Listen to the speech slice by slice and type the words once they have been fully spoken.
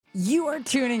You are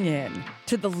tuning in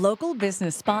to the Local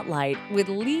Business Spotlight with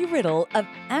Lee Riddle of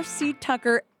FC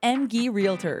Tucker Emge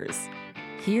Realtors.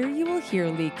 Here you will hear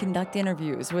Lee conduct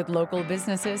interviews with local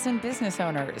businesses and business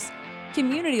owners,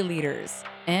 community leaders,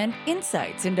 and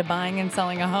insights into buying and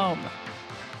selling a home.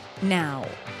 Now,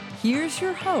 here's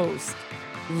your host,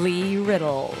 Lee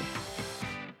Riddle.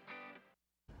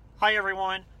 Hi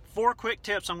everyone. 4 quick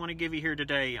tips I'm going to give you here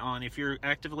today on if you're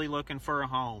actively looking for a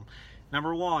home.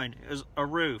 Number 1 is a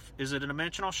roof. Is it a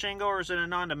dimensional shingle or is it a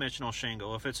non-dimensional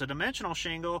shingle? If it's a dimensional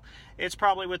shingle, it's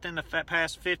probably within the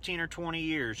past 15 or 20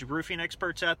 years. Your roofing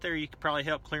experts out there, you could probably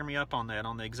help clear me up on that,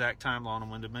 on the exact timeline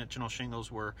when dimensional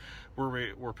shingles were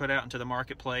put out into the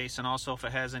marketplace, and also if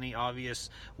it has any obvious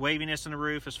waviness in the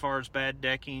roof as far as bad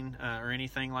decking or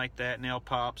anything like that, nail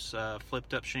pops,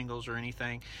 flipped up shingles or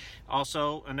anything.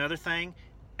 Also, another thing,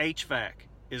 HVAC.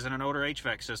 Is it an older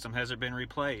HVAC system? Has it been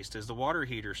replaced? Is the water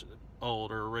heater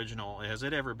old or original? Has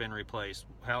it ever been replaced?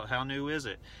 How new is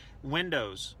it?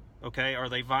 Windows, okay, are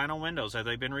they vinyl windows? Have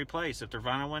they been replaced? If they're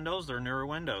vinyl windows, they're newer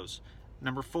windows.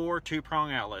 Number 4,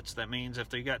 2-prong outlets. That means if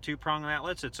they got 2-prong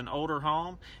outlets, it's an older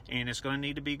home and it's going to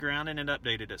need to be grounded and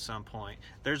updated at some point.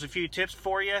 There's a few tips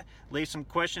for you. Leave some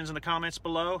questions in the comments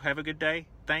below. Have a good day.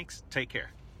 Thanks. Take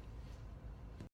care.